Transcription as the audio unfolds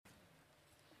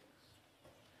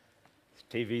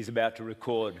TV's about to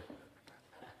record.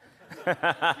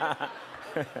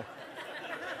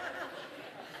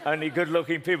 Only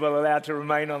good-looking people are allowed to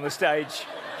remain on the stage.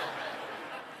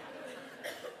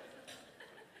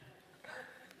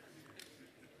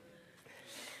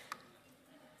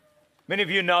 Many of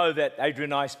you know that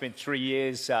Adrian and I spent 3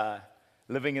 years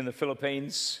living in the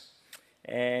Philippines,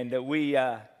 and we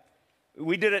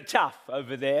did it tough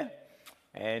over there.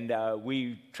 And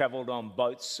we traveled on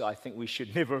boats I think we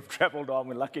should never have traveled on.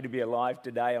 We're lucky to be alive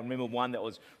today. I remember one that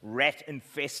was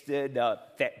rat-infested,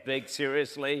 that big,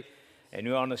 seriously. And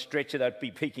you were on a stretcher, they'd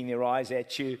be peeking their eyes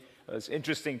at you. It was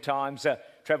interesting times.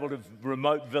 Traveled to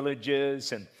remote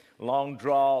villages and long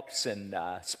drops and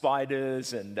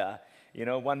spiders. And,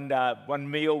 one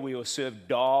meal we were served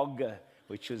dog,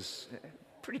 which was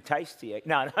pretty tasty.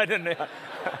 No, I didn't know.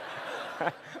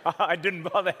 I didn't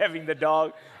bother having the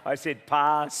dog. I said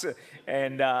pass,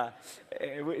 and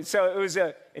so it was.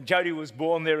 Jody was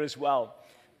born there as well.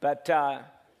 But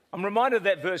I'm reminded of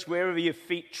that verse: "Wherever your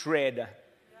feet tread,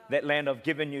 that land I've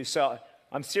given you." So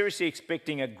I'm seriously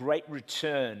expecting a great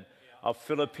return of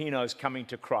Filipinos coming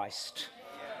to Christ,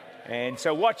 and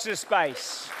so watch this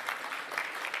space.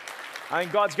 I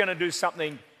think God's going to do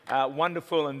something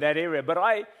wonderful in that area. But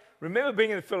I remember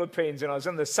being in the Philippines, and I was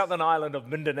in the southern island of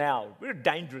Mindanao. We're a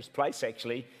dangerous place,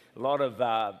 actually. A lot of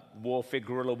warfare,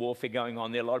 guerrilla warfare going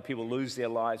on there. A lot of people lose their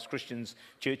lives. Christians,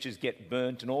 churches get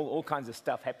burnt, and all kinds of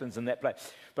stuff happens in that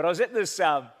place. But I was at this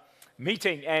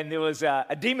meeting, and there was a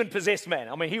demon-possessed man.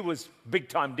 I mean, he was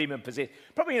big-time demon-possessed,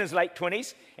 probably in his late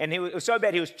 20s, and it was so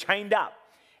bad he was chained up.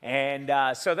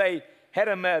 And so they had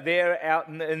him there out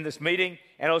in this meeting,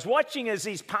 and I was watching as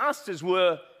these pastors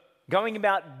were going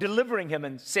about delivering him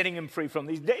and setting him free from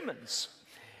these demons.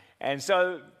 And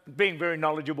so, being very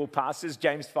knowledgeable pastors,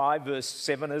 James 5, verse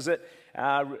 7, is it?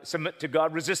 Submit to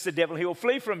God, resist the devil, he will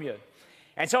flee from you.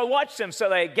 And so I watched them. So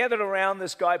they gathered around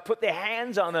this guy, put their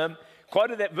hands on him,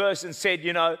 quoted that verse and said,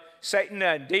 Satan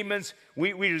and demons,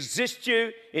 we resist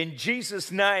you in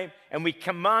Jesus' name, and we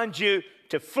command you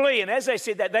to flee. And as they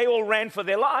said that, they all ran for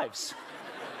their lives.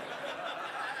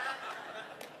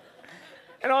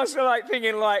 And I was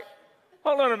thinking,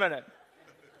 hold on a minute.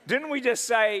 Didn't we just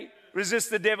say, resist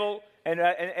the devil and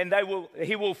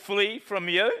he will flee from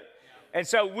you? And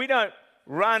so we don't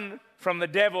run from the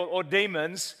devil or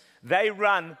demons. They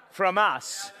run from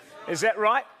us. Is that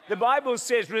right? The Bible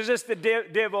says, resist the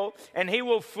devil and he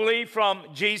will flee from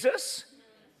Jesus,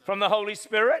 from the Holy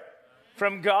Spirit,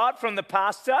 from God, from the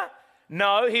pastor.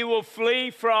 No, he will flee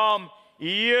from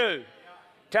you.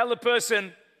 Tell the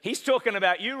person, he's talking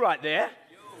about you right there.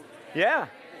 Yeah.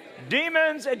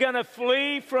 Demons are going to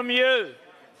flee from you.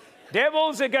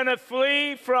 Devils are going to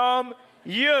flee from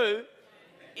you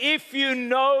if you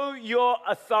know your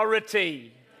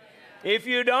authority. If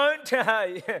you don't,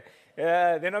 they're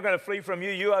not going to flee from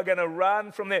you. You are going to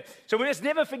run from them. So we must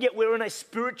never forget we're in a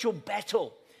spiritual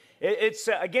battle. It's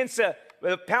against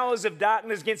the powers of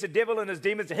darkness, against the devil and his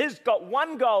demons. He's got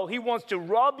one goal. He wants to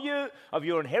rob you of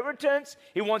your inheritance.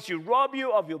 He wants to rob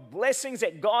you of your blessings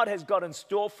that God has got in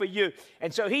store for you.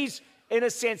 And so he's, in a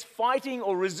sense, fighting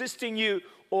or resisting you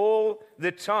all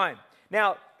the time.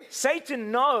 Now,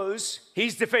 Satan knows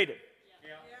he's defeated.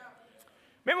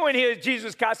 Remember when Jesus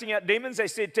was casting out demons, they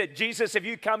said to Jesus, have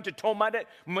you come to torment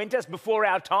us before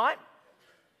our time?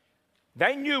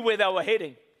 They knew where they were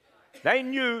heading. They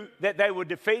knew that they were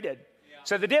defeated.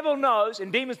 So the devil knows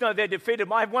and demons know they're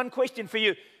defeated. I have one question for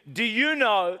you. Do you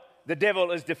know the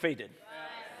devil is defeated?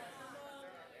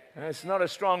 It's not a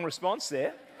strong response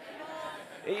there.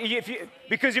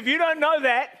 Because if you don't know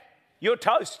that, you're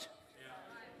toast.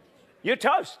 You're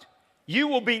toast. You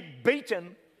will be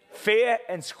beaten fair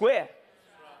and square.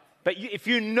 But if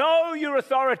you know your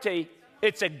authority,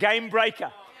 it's a game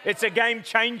breaker. It's a game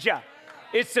changer.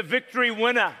 It's a victory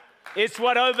winner. It's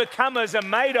what overcomers are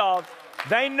made of.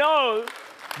 They know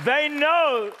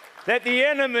that the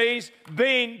enemy's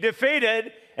been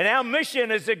defeated, and our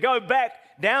mission is to go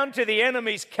back down to the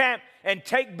enemy's camp and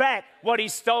take back what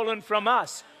he's stolen from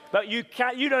us. But you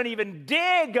don't even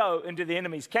dare go into the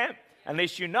enemy's camp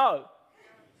unless you know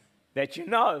that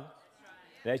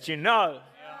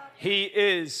he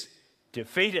is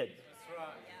defeated.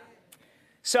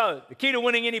 So the key to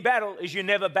winning any battle is you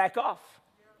never back off.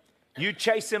 You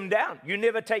chase him down. You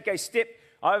never take a step.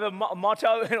 I have a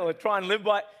motto, and I try and live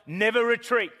by it, never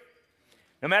retreat.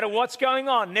 No matter what's going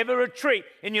on, never retreat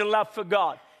in your love for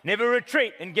God. Never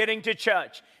retreat in getting to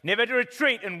church. Never to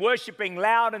retreat in worshiping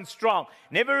loud and strong.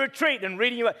 Never retreat in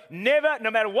reading your... Never,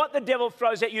 no matter what the devil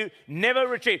throws at you, never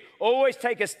retreat. Always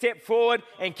take a step forward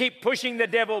and keep pushing the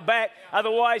devil back.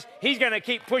 Otherwise, he's going to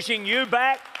keep pushing you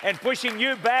back, and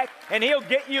he'll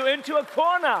get you into a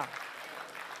corner.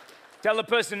 Tell the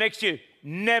person next to you,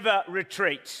 never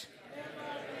retreat.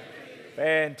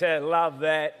 Fantastic. Love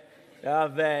that.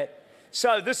 Love that.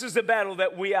 So this is the battle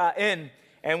that we are in.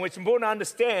 And it's important to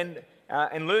understand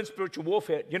and learn spiritual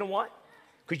warfare. You know why?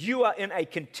 Because you are in a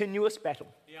continuous battle.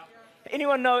 Yeah.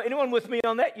 Anyone with me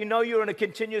on that? You know you're in a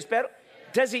continuous battle?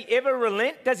 Yeah. Does he ever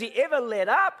relent? Does he ever let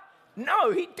up? No,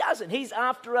 he doesn't. He's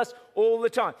after us all the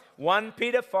time. 1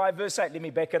 Peter 5 verse 8. Let me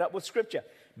back it up with scripture.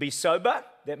 Be sober.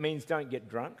 That means don't get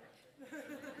drunk.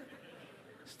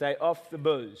 Stay off the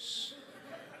booze.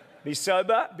 Be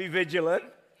sober. Be vigilant.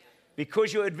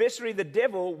 Because your adversary, the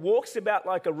devil, walks about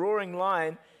like a roaring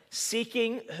lion,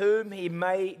 seeking whom he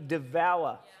may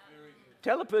devour.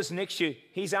 Tell the person next to you,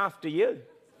 he's after you.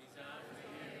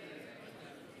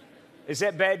 Is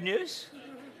that bad news?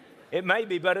 It may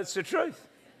be, but it's the truth.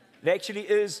 It actually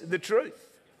is the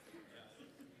truth.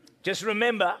 Just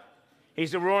remember,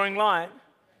 he's a roaring lion,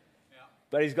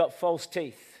 but he's got false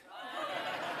teeth.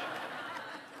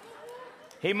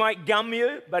 He might gum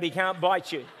you, but he can't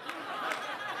bite you.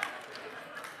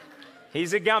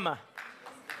 He's a gummer.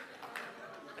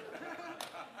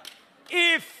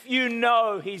 If you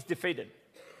know he's defeated.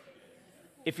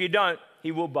 If you don't,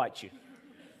 he will bite you.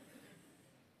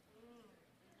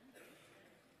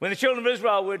 When the children of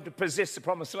Israel were to possess the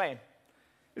promised land,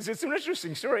 it's an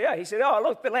interesting story. Yeah? He said, oh,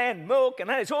 look, the land, milk and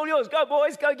honey, it's all yours. Go,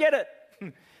 boys, go get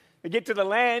it. They get to the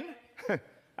land.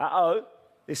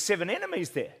 There's 7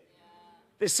 enemies there.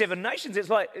 There's 7 nations. It's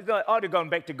like I'd have gone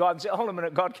back to God and said, hold on a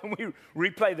minute, God, can we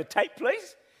replay the tape,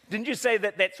 please? Didn't you say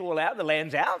that that's all out? The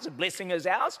land's ours, the blessing is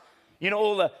ours. You know,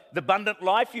 all the abundant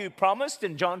life you promised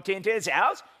in John 10:10 is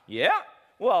ours? Yeah.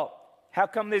 Well, how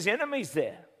come there's enemies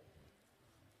there?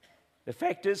 The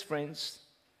fact is, friends,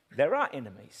 there are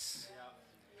enemies.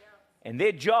 And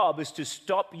their job is to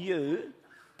stop you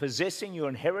possessing your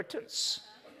inheritance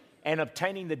and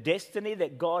obtaining the destiny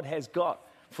that God has got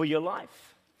for your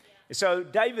life. So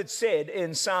David said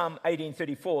in Psalm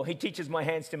 18:34, he teaches my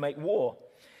hands to make war.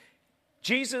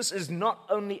 Jesus is not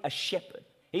only a shepherd.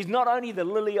 He's not only the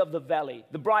lily of the valley,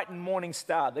 the bright and morning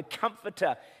star, the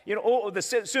comforter, you know, or the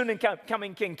soon and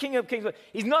coming king, king of kings.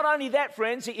 He's not only that,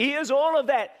 friends. He is all of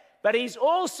that, but he's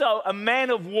also a man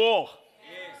of war.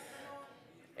 Yes.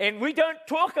 And we don't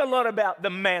talk a lot about the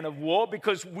man of war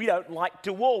because we don't like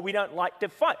to war. We don't like to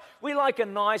fight. We like a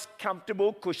nice,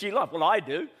 comfortable, cushy life. Well, I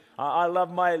do. I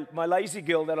love my lazy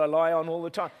girl that I lie on all the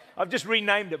time. I've just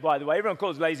renamed it, by the way. Everyone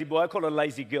calls it lazy boy. I call it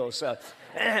lazy girl. So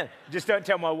just don't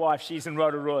tell my wife. She's in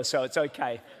Rotorua, so it's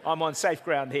okay. I'm on safe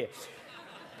ground here.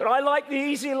 But I like the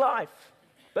easy life.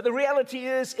 But the reality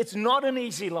is it's not an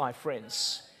easy life,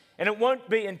 friends. And it won't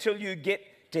be until you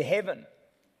get to heaven.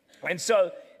 And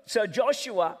so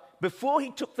Joshua, before he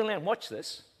took the land, watch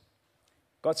this.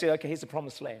 God said, okay, here's the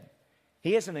promised land.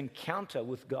 He has an encounter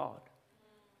with God.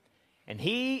 And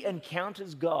he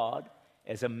encounters God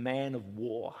as a man of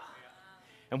war.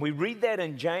 And we read that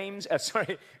in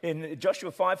in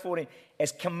Joshua 5:14.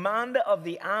 As commander of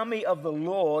the army of the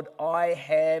Lord, I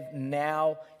have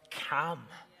now come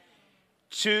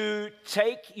to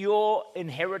take your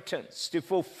inheritance, to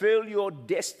fulfill your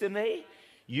destiny.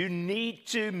 You need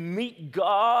to meet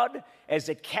God as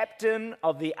the captain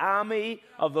of the army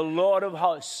of the Lord of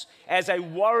hosts, as a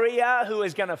warrior who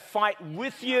is going to fight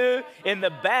with you in the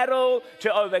battle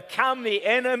to overcome the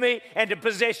enemy and to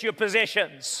possess your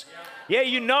possessions. Yeah,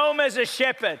 you know him as a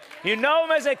shepherd. You know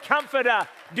him as a comforter.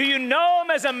 Do you know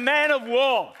him as a man of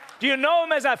war? Do you know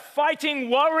him as a fighting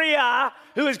warrior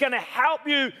who is going to help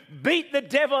you beat the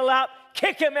devil up,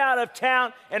 kick him out of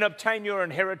town, and obtain your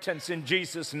inheritance in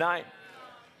Jesus' name?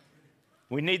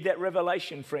 We need that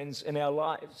revelation, friends, in our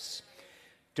lives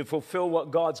to fulfill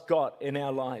what God's got in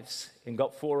our lives and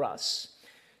got for us.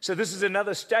 So this is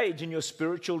another stage in your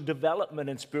spiritual development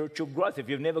and spiritual growth. If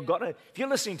you've never gotten it, if you're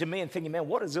listening to me and thinking, man,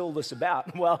 what is all this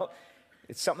about? Well,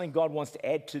 it's something God wants to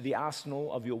add to the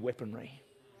arsenal of your weaponry.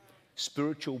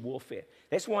 Spiritual warfare.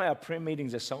 That's why our prayer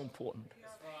meetings are so important.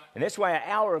 And that's why our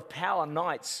hour of power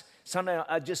nights Sunday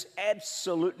are just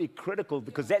absolutely critical,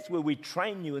 because that's where we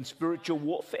train you in spiritual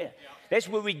warfare. That's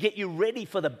where we get you ready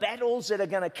for the battles that are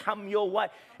going to come your way.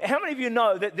 How many of you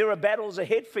know that there are battles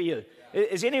ahead for you?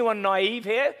 Is anyone naive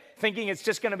here, thinking it's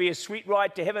just going to be a sweet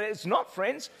ride to heaven? It's not,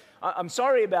 friends. I'm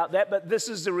sorry about that, but this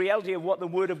is the reality of what the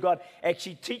Word of God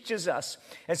actually teaches us.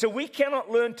 And so we cannot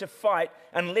learn to fight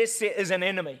unless there is an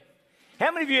enemy.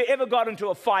 How many of you ever got into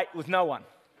a fight with no one?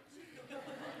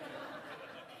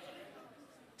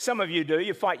 Some of you do.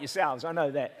 You fight yourselves. I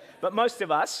know that. But most of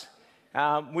us,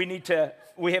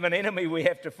 we have an enemy we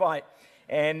have to fight.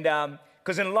 And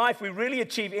because in life, we really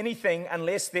achieve anything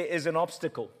unless there is an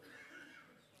obstacle.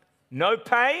 No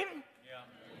pain,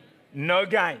 no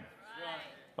gain.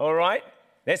 All right?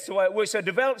 That's the way it works. So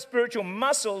develop spiritual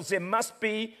muscles, there must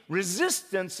be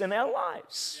resistance in our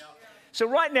lives. So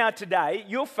right now, today,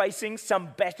 you're facing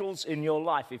some battles in your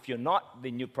life. If you're not,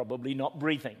 then you're probably not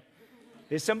breathing.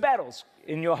 There's some battles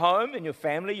in your home, in your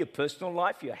family, your personal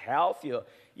life, your health,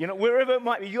 wherever it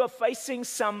might be. You are facing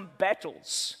some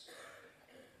battles.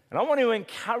 And I want to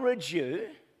encourage you,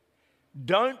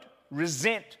 don't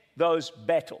resent those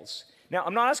battles. Now,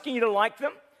 I'm not asking you to like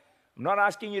them. I'm not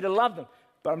asking you to love them.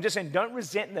 But I'm just saying, don't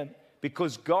resent them,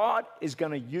 because God is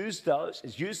going to use those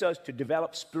to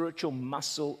develop spiritual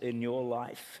muscle in your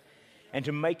life and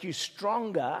to make you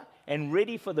stronger and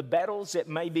ready for the battles that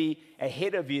may be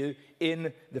ahead of you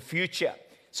in the future.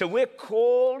 So we're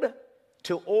called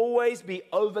to always be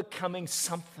overcoming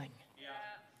something.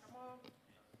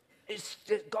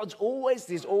 There's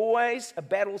always a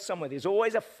battle somewhere. There's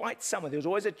always a fight somewhere. There's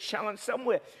always a challenge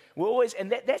somewhere.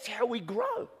 That's how we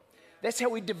grow. That's how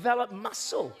we develop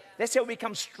muscle. That's how we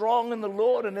become strong in the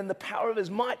Lord and in the power of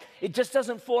His might. It just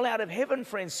doesn't fall out of heaven,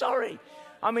 friends. Sorry.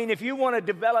 I mean, if you want to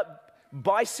develop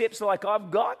biceps like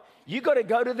I've got, you got to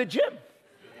go to the gym.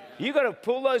 You got to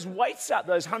pull those weights up,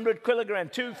 those 100 kilogram,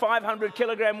 500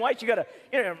 kilogram weights. You got to,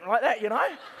 like that,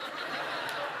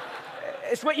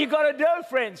 It's what you got to do,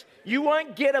 friends. You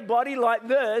won't get a body like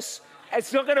this.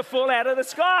 It's not going to fall out of the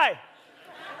sky.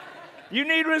 You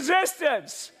need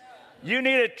resistance. You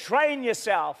need to train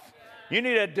yourself. You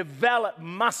need to develop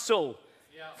muscle.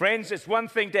 Friends, it's one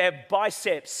thing to have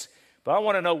biceps, but I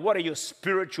want to know, what are your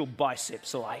spiritual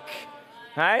biceps like?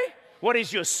 Hey? What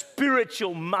is your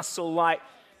spiritual muscle like?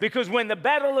 Because when the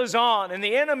battle is on and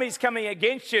the enemy's coming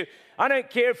against you, I don't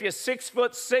care if you're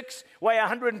 6'6", weigh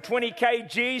 120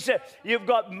 kgs, you've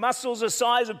got muscles the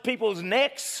size of people's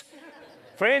necks.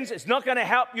 Friends, it's not going to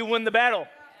help you win the battle.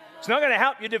 It's not going to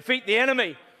help you defeat the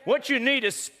enemy. What you need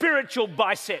is spiritual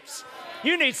biceps.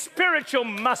 You need spiritual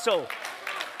muscle.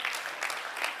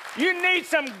 You need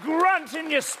some grunt in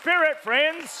your spirit,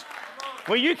 friends,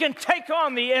 where you can take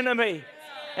on the enemy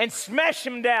and smash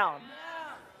him down.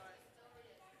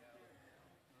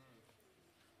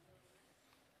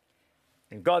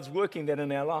 And God's working that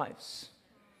in our lives.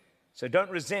 So don't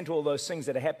resent all those things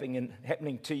that are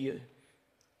happening to you.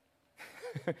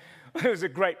 There was a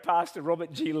great pastor,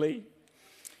 Robert G. Lee.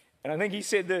 And I think he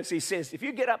said this. He says, if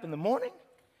you get up in the morning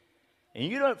and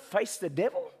you don't face the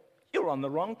devil, you're on the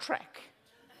wrong track.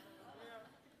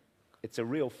 It's a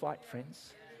real fight,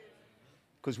 friends.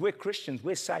 Because we're Christians,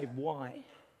 we're saved. Why?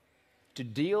 To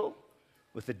deal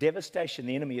with the devastation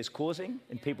the enemy is causing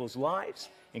in people's lives,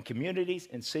 in communities,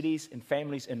 in cities, in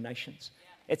families, in nations.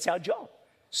 It's our job.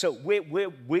 So we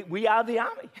are the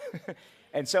army.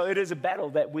 And so it is a battle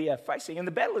that we are facing. And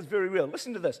the battle is very real.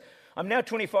 Listen to this. I'm now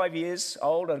 25 years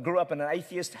old. I grew up in an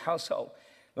atheist household.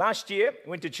 Last year, I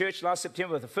went to church last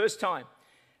September for the first time.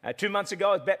 2 months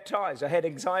ago, I was baptized. I had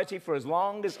anxiety for as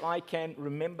long as I can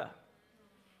remember.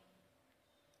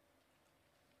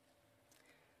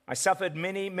 I suffered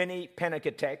many, many panic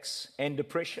attacks and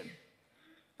depression.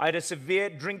 I had a severe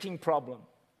drinking problem.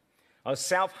 I was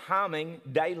self-harming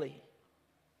daily.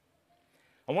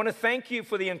 I want to thank you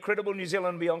for the incredible New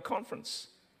Zealand and Beyond conference.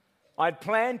 I'd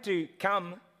planned to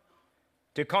come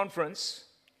to conference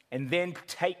and then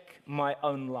take my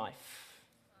own life.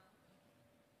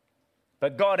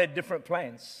 But God had different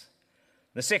plans.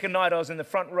 The second night, I was in the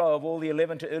front row of all the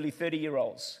 11 to early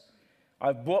 30-year-olds.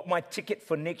 I've bought my ticket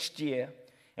for next year,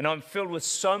 and I'm filled with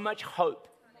so much hope,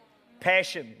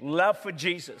 passion, love for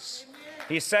Jesus.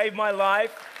 He saved my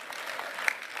life.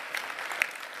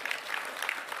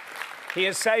 He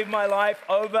has saved my life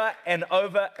over and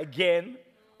over again.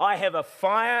 I have a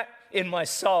fire in my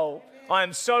soul. I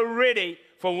am so ready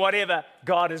for whatever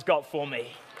God has got for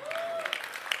me.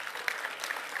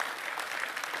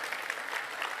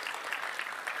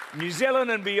 New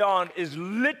Zealand and Beyond is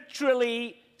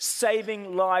literally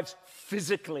saving lives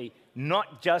physically,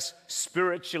 not just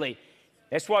spiritually.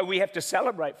 That's why we have to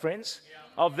celebrate, friends,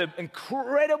 of the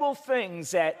incredible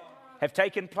things that have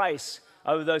taken place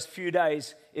over those few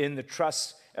days in the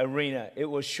Trust Arena. It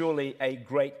was surely a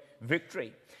great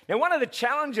victory. Now, one of the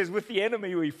challenges with the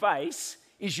enemy we face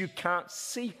is you can't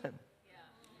see him.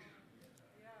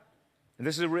 And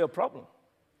this is a real problem.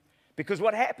 Because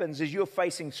what happens is you're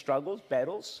facing struggles,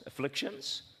 battles,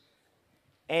 afflictions,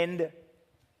 and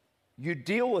you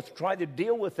try to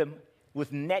deal with them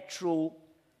with natural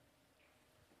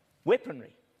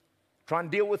weaponry. Try and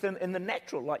deal with them in the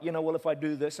natural. Like, well, if I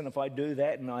do this and if I do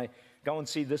that and I go and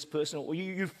see this person, or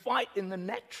you fight in the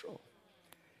natural.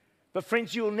 But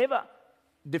friends, you'll never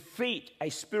defeat a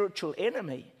spiritual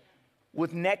enemy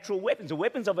with natural weapons. The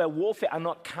weapons of our warfare are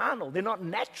not carnal. They're not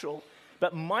natural,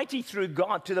 but mighty through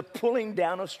God to the pulling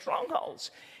down of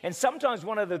strongholds. And sometimes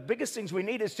one of the biggest things we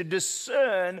need is to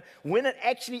discern when it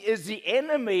actually is the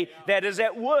enemy that is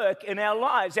at work in our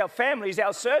lives, our families,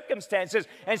 our circumstances.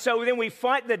 And so then we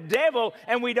fight the devil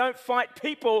and we don't fight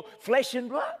people, flesh and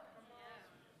blood.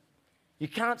 You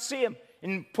can't see him.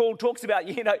 And Paul talks about,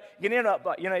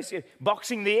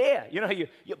 boxing the air.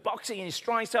 You're boxing and you're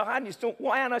trying so hard and you're still,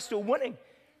 why aren't I still winning?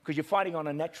 Because you're fighting on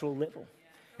a natural level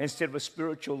instead of a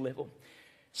spiritual level.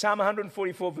 Psalm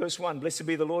 144 verse 1, blessed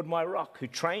be the Lord my rock, who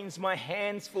trains my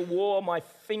hands for war, my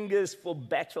fingers for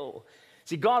battle.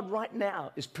 See, God right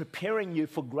now is preparing you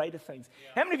for greater things.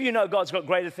 How many of you know God's got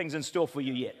greater things in store for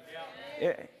you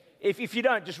yet? If you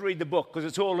don't, just read the book because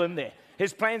it's all in there.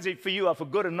 His plans for you are for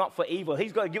good and not for evil.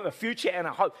 He's got to give a future and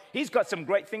a hope. He's got some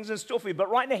great things in store for you.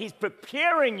 But right now, he's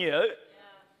preparing you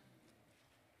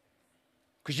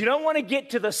because you don't want to get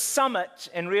to the summit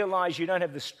and realize you don't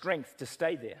have the strength to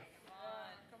stay there.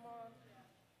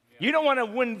 You don't want to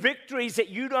win victories that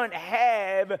you don't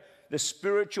have the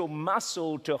spiritual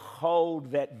muscle to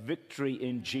hold that victory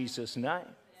in Jesus' name.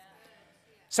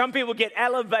 Some people get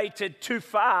elevated too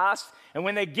fast, and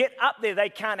when they get up there, they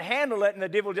can't handle it, and the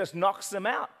devil just knocks them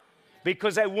out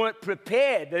because they weren't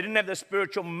prepared. They didn't have the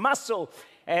spiritual muscle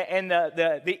and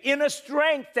the inner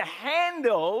strength to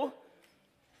handle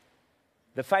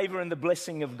the favor and the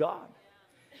blessing of God.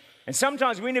 And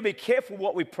sometimes we need to be careful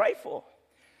what we pray for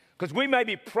because we may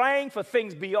be praying for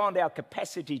things beyond our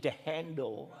capacity to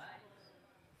handle.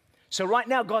 So right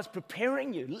now, God's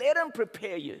preparing you. Let him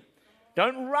prepare you.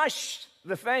 Don't rush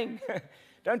the thing.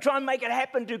 Don't try and make it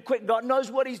happen too quick. God knows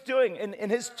what he's doing in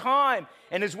his time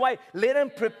and his way. Let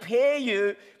him prepare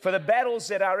you for the battles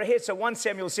that are ahead. So 1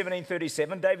 Samuel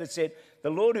 17:37, David said, the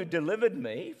Lord who delivered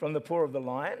me from the paw of the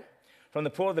lion, from the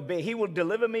paw of the bear, he will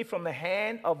deliver me from the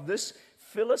hand of this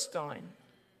Philistine.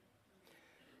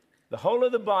 The whole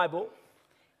of the Bible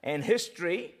and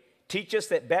history teach us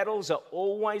that battles are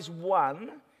always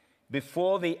won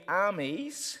before the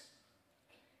armies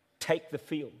take the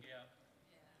field.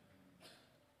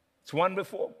 It's won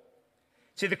before.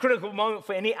 See, the critical moment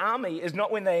for any army is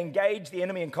not when they engage the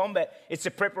enemy in combat. It's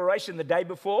the preparation the day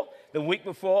before, the week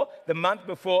before, the month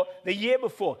before, the year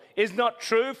before. It's not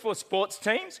true for sports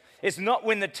teams. It's not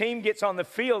when the team gets on the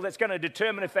field that's going to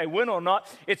determine if they win or not.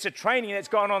 It's a training that's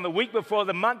gone on the week before,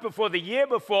 the month before, the year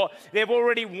before. They've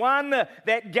already won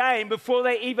that game before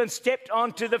they even stepped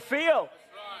onto the field.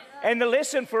 And the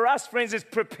lesson for us, friends, is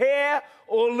prepare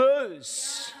or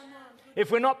lose. If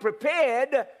we're not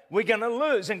prepared, we're going to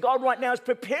lose. And God right now is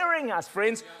preparing us,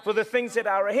 friends, for the things that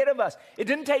are ahead of us. It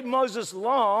didn't take Moses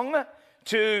long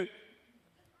to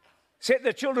set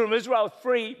the children of Israel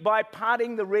free by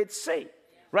parting the Red Sea.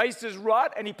 Raised his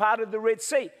rod and he parted the Red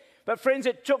Sea. But friends,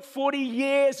 it took 40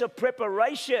 years of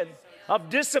preparation,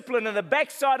 of discipline in the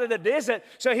backside of the desert.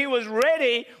 So he was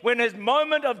ready when his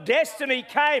moment of destiny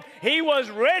came. He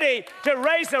was ready to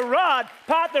raise the rod,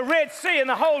 part the Red Sea, and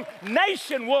the whole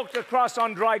nation walked across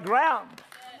on dry ground.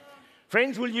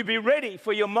 Friends, will you be ready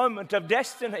for your moment of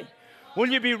destiny? Will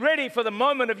you be ready for the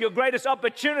moment of your greatest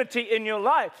opportunity in your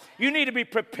life? You need to be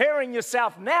preparing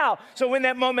yourself now so when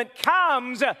that moment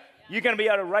comes, you're going to be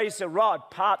able to raise the rod,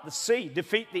 part the sea,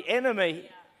 defeat the enemy,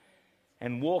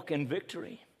 and walk in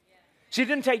victory. See, it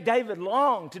didn't take David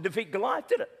long to defeat Goliath,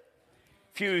 did it?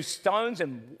 A few stones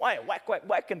and whack, whack, whack,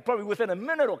 whack, and probably within a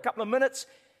minute or a couple of minutes,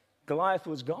 Goliath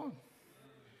was gone.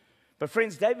 But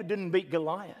friends, David didn't beat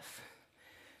Goliath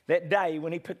that day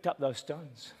when he picked up those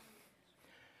stones.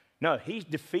 No, he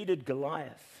defeated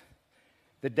Goliath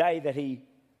the day that he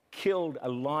killed a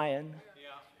lion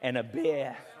and a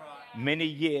bear many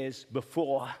years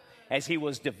before. As he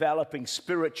was developing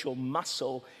spiritual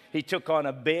muscle, he took on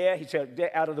a bear, he took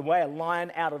out of the way, a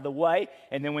lion out of the way,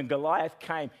 and then when Goliath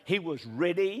came, he was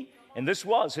ready, and this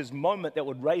was his moment that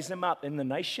would raise him up in the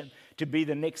nation to be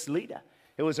the next leader.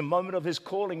 It was a moment of his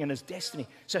calling and his destiny.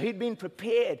 So he'd been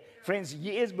prepared, friends,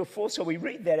 years before. So we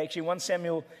read that actually, 1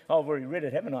 Samuel, I've already read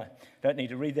it, haven't I? Don't need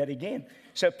to read that again.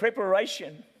 So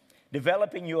preparation,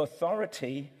 developing your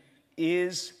authority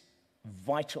is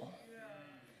vital.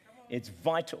 It's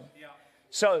vital.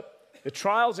 So the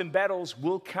trials and battles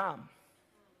will come.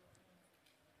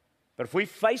 But if we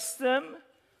face them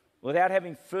without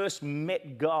having first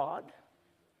met God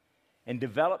and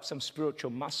developed some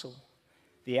spiritual muscle,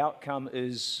 the outcome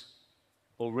is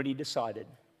already decided.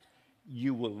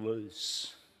 you will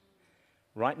lose.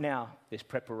 Right now, there's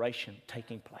preparation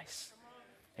taking place.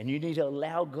 And you need to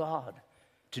allow God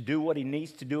to do what he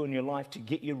needs to do in your life to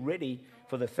get you ready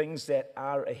for the things that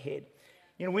are ahead.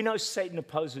 You know, we know Satan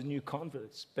opposes new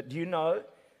converts, but do you know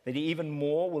that he even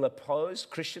more will oppose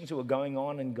Christians who are going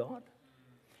on in God?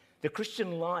 The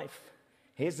Christian life,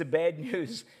 here's the bad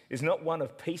news, is not one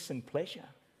of peace and pleasure.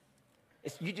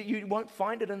 You won't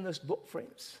find it in this book,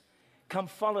 friends. Come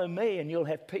follow me and you'll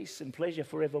have peace and pleasure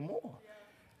forevermore.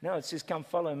 No, it says come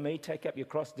follow me, take up your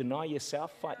cross, deny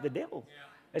yourself, fight the devil.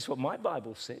 That's what my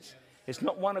Bible says. It's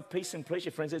not one of peace and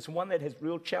pleasure, friends. It's one that has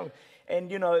real challenge.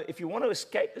 And, you know, if you want to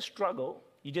escape the struggle,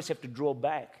 you just have to draw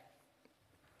back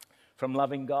from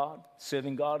loving God,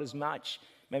 serving God as much,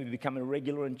 maybe becoming a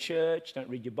regular in church, don't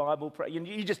read your Bible, pray.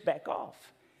 You just back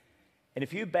off. And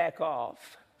if you back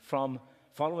off from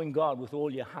following God with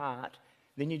all your heart,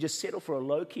 then you just settle for a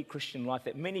low-key Christian life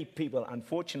that many people,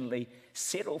 unfortunately,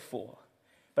 settle for.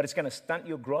 But it's going to stunt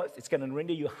your growth. It's going to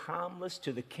render you harmless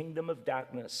to the kingdom of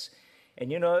darkness.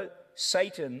 And you know,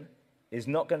 Satan is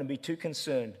not going to be too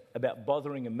concerned about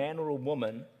bothering a man or a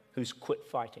woman who's quit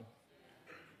fighting.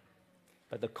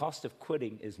 But the cost of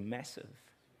quitting is massive.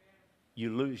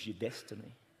 You lose your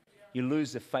destiny. You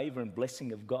lose the favor and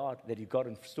blessing of God that he's got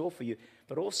in store for you.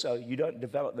 But also, you don't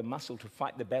develop the muscle to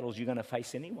fight the battles you're going to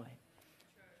face anyway.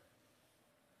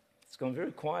 It's gone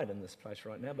very quiet in this place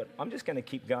right now, but I'm just going to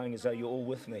keep going as though you're all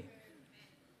with me.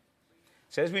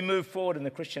 So as we move forward in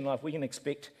the Christian life, we can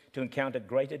expect to encounter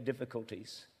greater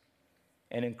difficulties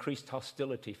and increased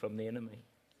hostility from the enemy.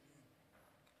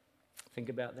 Think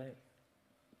about that.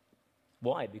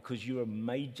 Why? Because you're a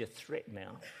major threat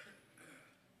now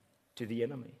to the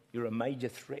enemy. You're a major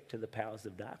threat to the powers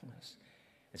of darkness.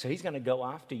 And so he's going to go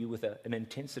after you with an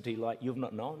intensity like you've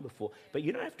not known before. But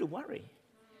you don't have to worry.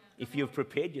 If you've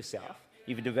prepared yourself,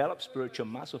 you've developed spiritual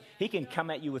muscle, he can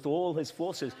come at you with all his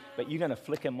forces, but you're going to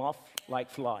flick him off like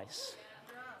flies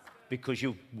because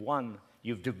you've won,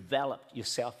 you've developed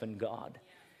yourself in God.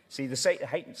 See,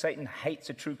 Satan hates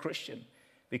a true Christian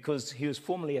because he was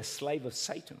formerly a slave of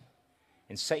Satan,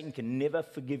 and Satan can never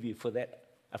forgive you for that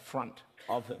affront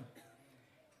of him.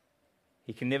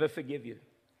 He can never forgive you.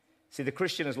 See, the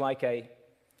Christian is like a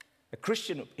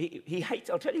Christian. He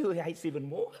hates, I'll tell you who he hates even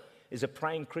more, is a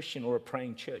praying Christian or a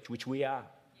praying church, which we are.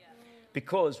 Yeah.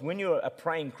 Because when you're a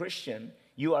praying Christian,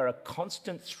 you are a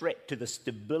constant threat to the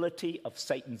stability of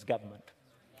Satan's government.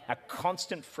 A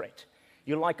constant threat.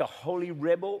 You're like a holy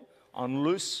rebel on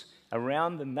loose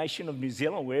around the nation of New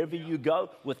Zealand, wherever you go,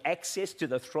 with access to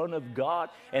the throne of God,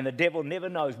 and the devil never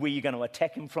knows where you're going to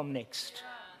attack him from next.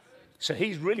 So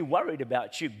he's really worried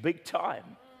about you big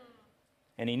time,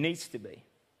 and he needs to be.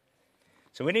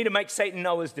 So we need to make Satan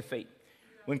know his defeat.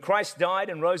 When Christ died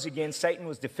and rose again, Satan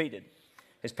was defeated.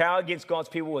 His power against God's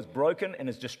people was broken and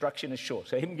his destruction is sure.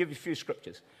 So let me give you a few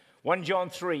scriptures. 1 John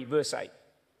 3, verse 8.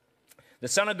 The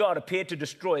Son of God appeared to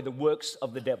destroy the works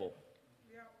of the devil.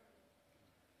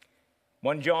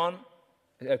 1 John,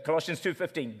 Colossians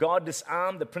 2:15. God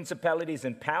disarmed the principalities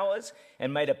and powers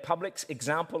and made a public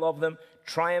example of them,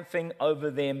 triumphing over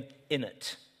them in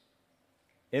it.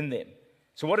 In them.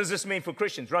 So what does this mean for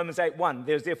Christians? Romans 8:1,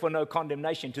 there's therefore no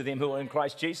condemnation to them who are in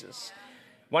Christ Jesus.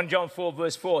 1 John 4,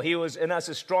 verse 4, he who is in us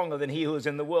is stronger than he who is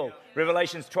in the world.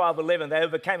 Revelations 12:11, they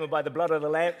overcame him by the blood of the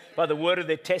Lamb, by the word of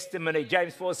their testimony.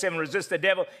 James 4:7, resist the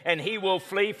devil and he will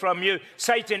flee from you.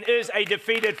 Satan is a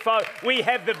defeated foe. We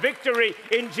have the victory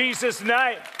in Jesus'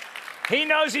 name. He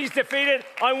knows he's defeated.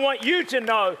 I want you to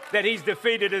know that he's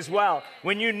defeated as well.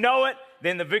 When you know it,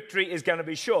 then the victory is going to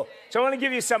be sure. So I want to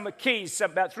give you some keys,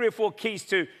 about 3 or 4 keys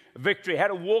to victory, how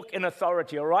to walk in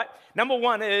authority, all right? Number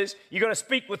 1 is you've got to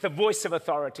speak with the voice of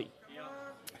authority. Yeah.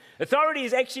 Authority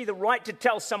is actually the right to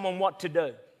tell someone what to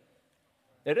do.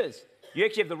 It is. You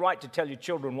actually have the right to tell your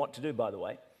children what to do, by the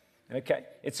way. Okay?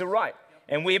 It's a right.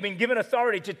 And we have been given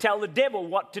authority to tell the devil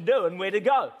what to do and where to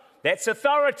go. That's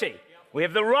authority. We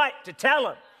have the right to tell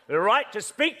him. The right to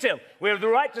speak to him. We have the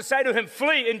right to say to him,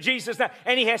 flee in Jesus' name,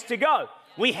 and he has to go.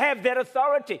 We have that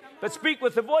authority, but speak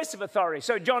with the voice of authority.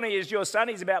 So Johnny is your son.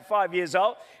 He's about 5 years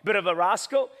old, bit of a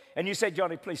rascal. And you say,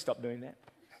 Johnny, please stop doing that.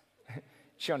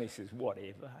 Johnny says,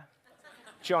 whatever.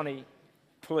 Johnny,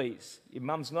 please, your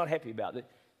mum's not happy about it.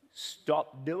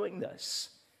 Stop doing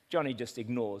this. Johnny just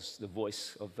ignores the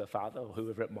voice of the father or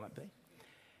whoever it might be.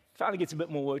 Father gets a bit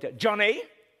more worked out. Johnny,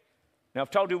 now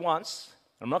I've told you once,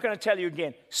 I'm not going to tell you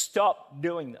again, stop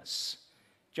doing this.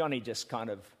 Johnny just kind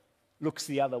of looks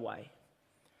the other way.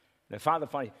 The father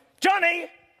finally, Johnny,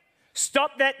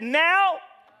 stop that now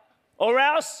or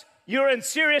else you're in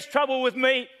serious trouble with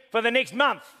me for the next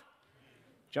month.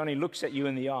 Johnny looks at you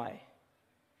in the eye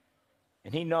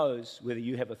And he knows whether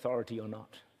you have authority or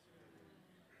not.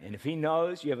 And if he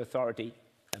knows you have authority,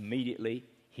 immediately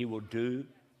he will do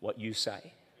what you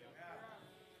say.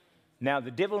 Now,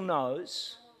 the devil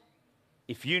knows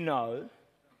if you know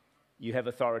you have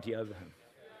authority over him.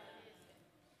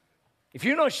 If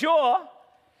you're not sure,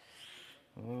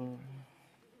 you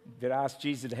better ask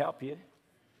Jesus to help you.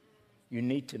 You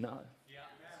need to know.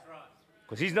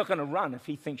 Because he's not going to run if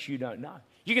he thinks you don't know.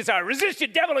 You can say, resist your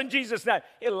devil in Jesus' name.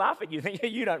 He'll laugh at you. Think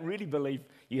you don't really believe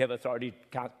you have authority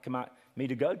to command me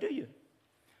to go, do you?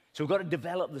 So we've got to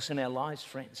develop this in our lives,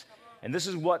 friends. And this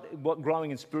is what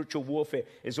growing in spiritual warfare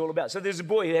is all about. So there's a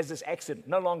boy who has this accident,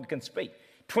 no longer can speak.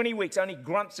 20 weeks, only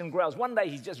grunts and growls. One day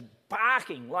he's just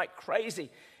barking like crazy.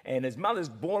 And his mother's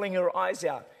bawling her eyes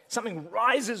out. Something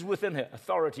rises within her,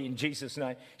 authority in Jesus'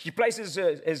 name. She places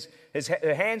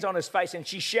her hands on his face and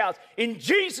she shouts, in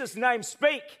Jesus' name,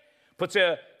 speak. Puts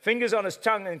her fingers on his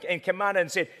tongue and commanded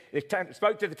and said,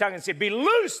 spoke to the tongue and said, be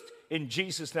loosed in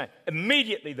Jesus' name.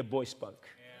 Immediately the boy spoke.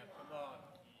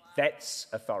 That's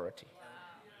authority.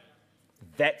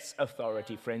 That's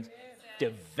authority, friends.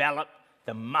 Develop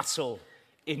the muscle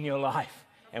in your life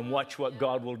and watch what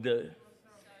God will do.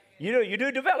 You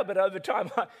do develop it over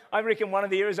time. I reckon one of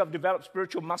the areas I've developed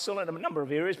spiritual muscle in a number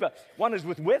of areas, but one is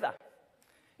with weather.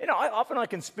 Often I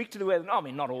can speak to the weather. I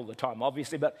mean, not all the time,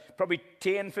 obviously, but probably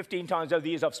 10, 15 times over the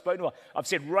years I've spoken to it. I've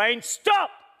said, rain,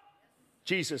 stop!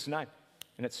 Jesus' name.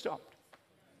 And it stopped.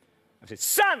 I've said,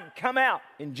 sun, come out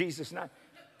in Jesus' name.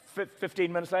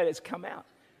 15 minutes later, it's come out.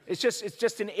 It's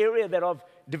just an area that I've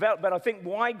developed. But I think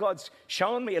why God's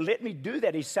shown me and let me do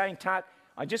that, he's saying, Tak,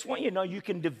 I just want you to know you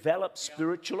can develop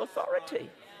spiritual authority.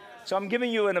 So I'm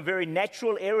giving you in a very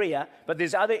natural area, but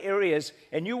there's other areas.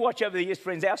 And you watch over the years,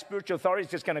 friends, our spiritual authority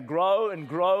is just going to grow and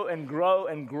grow and grow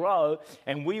and grow.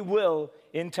 And we will,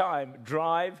 in time,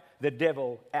 drive the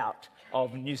devil out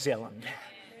of New Zealand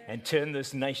and turn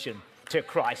this nation to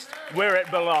Christ where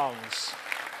it belongs.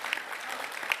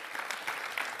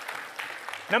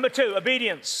 Number 2,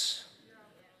 obedience.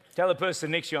 Tell the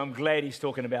person next to you, I'm glad he's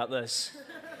talking about this.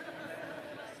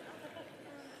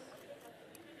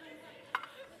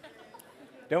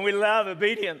 Don't we love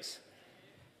obedience?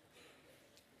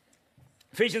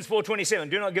 Ephesians 4:27,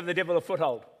 do not give the devil a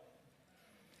foothold.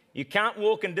 You can't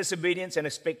walk in disobedience and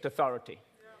expect authority.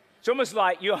 It's almost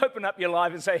like you open up your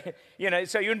life and say,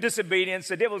 so you're in disobedience,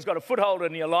 the devil's got a foothold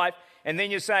in your life, and then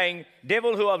you're saying,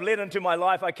 devil who I've led into my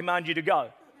life, I command you to go.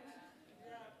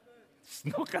 It's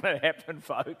not going to happen,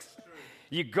 folks.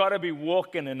 You've got to be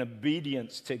walking in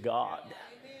obedience to God.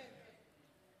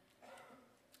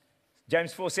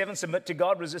 James 4:7, submit to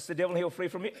God, resist the devil, and he'll flee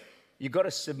from you. You've got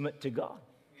to submit to God.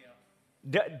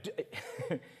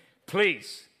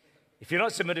 Please, if you're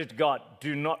not submitted to God,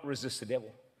 do not resist the devil.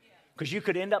 Because you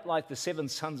could end up like the 7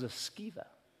 sons of Sceva.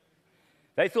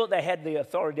 They thought they had the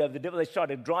authority over the devil. They tried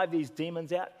to drive these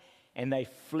demons out, and they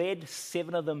fled,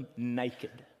 7 of them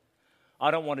naked.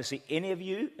 I don't want to see any of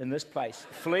you in this place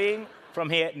fleeing from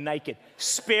here naked.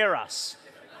 Spare us,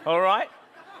 all right?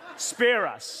 Spare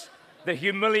us the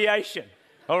humiliation,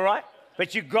 all right?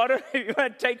 But you got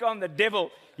to take on the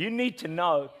devil. You need to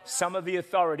know some of the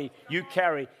authority you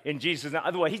carry in Jesus' name.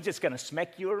 Otherwise, he's just going to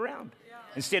smack you around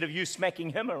instead of you smacking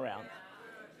him around.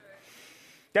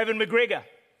 David McGregor,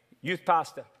 youth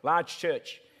pastor, large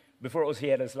church. Before it was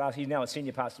he's now a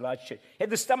senior pastor, large church. He had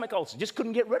the stomach ulcer, just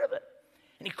couldn't get rid of it.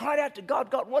 And he cried out to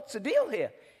God, God, what's the deal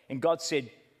here? And God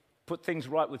said, put things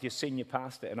right with your senior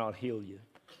pastor and I'll heal you.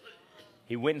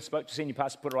 He went and spoke to senior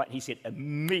pastor, put it right, and he said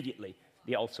immediately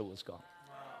the ulcer was gone.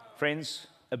 Wow. Friends,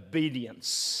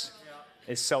 obedience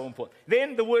is so important.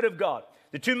 Then the word of God.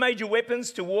 The 2 major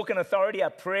weapons to walk in authority are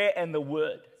prayer and the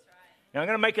word. Now I'm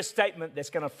going to make a statement that's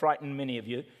going to frighten many of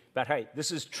you, but hey,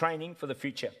 this is training for the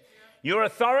future. Your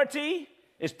authority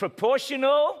is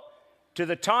proportional to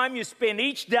the time you spend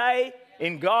each day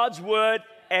in God's word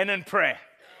and in prayer.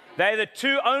 They're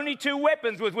the only two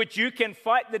weapons with which you can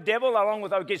fight the devil, along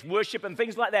with, I guess, worship and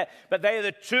things like that. But they are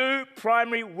the 2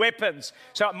 primary weapons.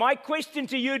 So my question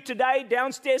to you today,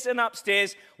 downstairs and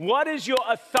upstairs, what is your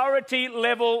authority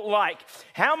level like?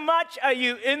 How much are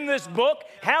you in this book?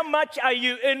 How much are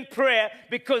you in prayer?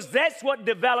 Because that's what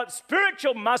develops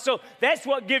spiritual muscle. That's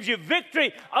what gives you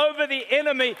victory over the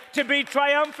enemy to be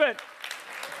triumphant.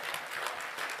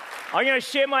 I'm going to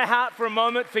share my heart for a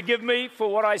moment. Forgive me for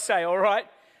what I say, all right?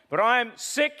 But I am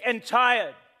sick and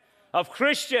tired of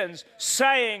Christians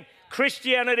saying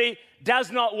Christianity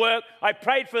does not work. I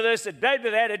prayed for this, it did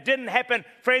that, it didn't happen.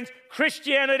 Friends,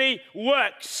 Christianity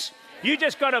works. You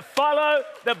just got to follow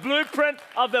the blueprint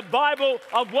of the Bible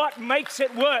of what makes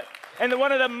it work. And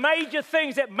one of the major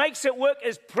things that makes it work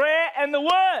is prayer and the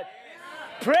Word.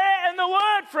 Prayer and the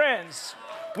word, friends.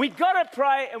 We got to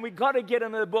pray and we got to get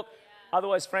into the book.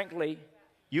 Otherwise, frankly,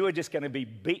 you are just going to be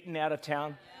beaten out of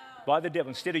town by the devil.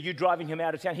 Instead of you driving him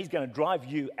out of town, he's going to drive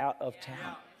you out of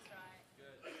town.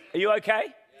 Are you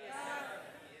okay?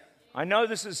 I know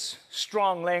this is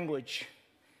strong language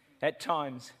at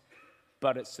times,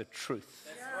 but it's the truth.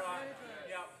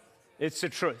 It's the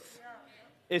truth.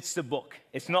 It's the book.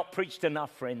 It's not preached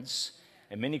enough, friends.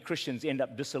 And many Christians end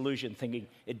up disillusioned thinking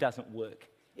it doesn't work.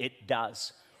 It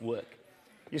does work.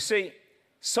 You see,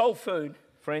 soul food,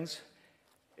 friends,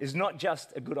 is not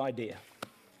just a good idea.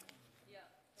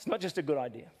 It's not just a good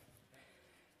idea.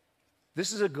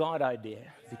 This is a God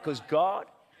idea because God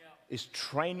is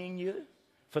training you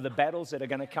for the battles that are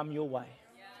going to come your way.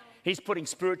 He's putting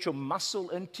spiritual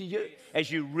muscle into you. As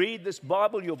you read this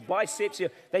Bible, your biceps,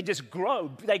 they just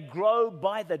grow. They grow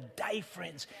by the day,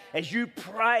 friends. As you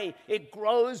pray, it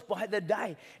grows by the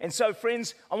day. And so,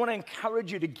 friends, I want to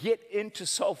encourage you to get into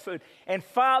soul food. And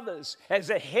fathers, as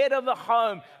the head of the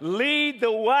home, lead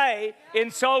the way in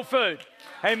soul food.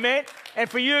 Amen. And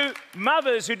for you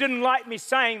mothers who didn't like me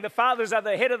saying the fathers are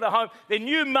the head of the home, then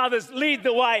you mothers lead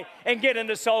the way and get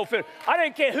into soul food. I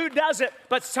don't care who does it,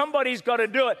 but somebody's got to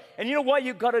do it. And you know why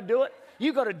you've got to do it?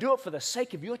 You've got to do it for the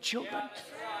sake of your children.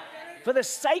 For the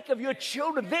sake of your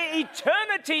children. Their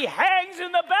eternity hangs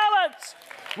in the balance.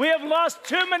 We have lost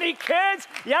too many kids,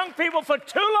 young people, for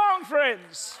too long,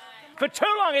 friends. For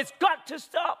too long. It's got to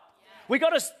stop. We got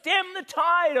to stem the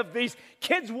tide of these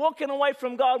kids walking away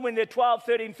from God when they're 12,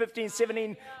 13, 15,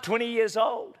 17, 20 years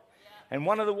old. And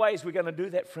one of the ways we're going to do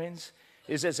that, friends,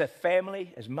 is as a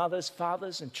family, as mothers,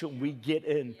 fathers, and children, we get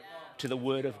in to the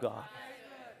Word of God.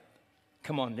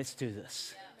 Come on, let's do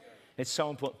this. It's so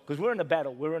important because we're in a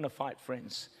battle. We're in a fight,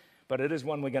 friends. But it is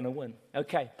one we're going to win.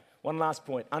 Okay, one last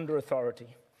point, under authority.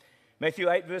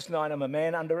 Matthew 8, verse 9, I'm a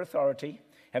man under authority.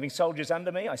 Having soldiers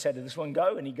under me, I say to this one,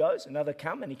 go, and he goes. Another,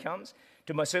 come, and he comes.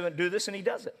 To my servant, do this, and he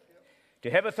does it.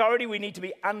 To have authority, we need to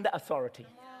be under authority.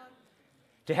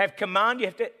 To have command, you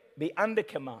have to be under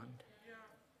command.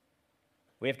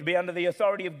 We have to be under the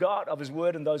authority of God, of his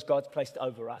word, and those God's placed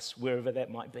over us, wherever that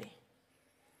might be.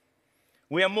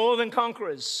 We are more than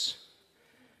conquerors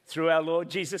through our Lord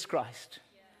Jesus Christ.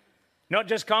 Not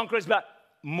just conquerors, but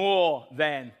more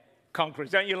than conquerors.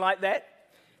 Don't you like that?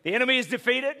 The enemy is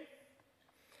defeated.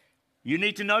 You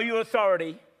need to know your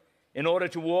authority in order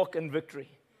to walk in victory.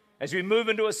 As we move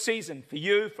into a season for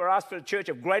you, for us, for the church,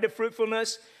 of greater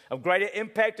fruitfulness, of greater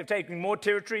impact, of taking more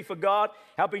territory for God,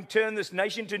 helping turn this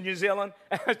nation to New Zealand,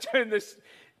 turn this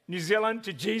New Zealand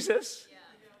to Jesus,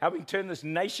 helping turn this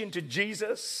nation to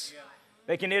Jesus.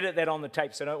 They can edit that on the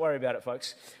tape, so don't worry about it,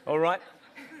 folks. All right?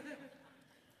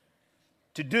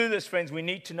 To do this, friends, we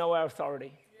need to know our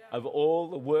authority over all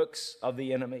the works of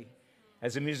the enemy.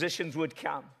 As the musicians would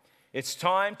come, it's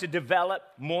time to develop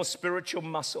more spiritual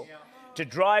muscle, to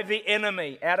drive the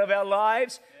enemy out of our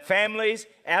lives, families,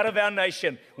 out of our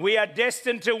nation. We are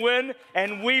destined to win,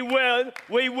 and we will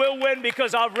win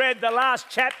because I've read the last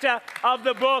chapter of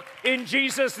the book in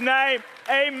Jesus' name.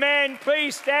 Amen.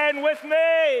 Please stand with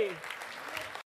me.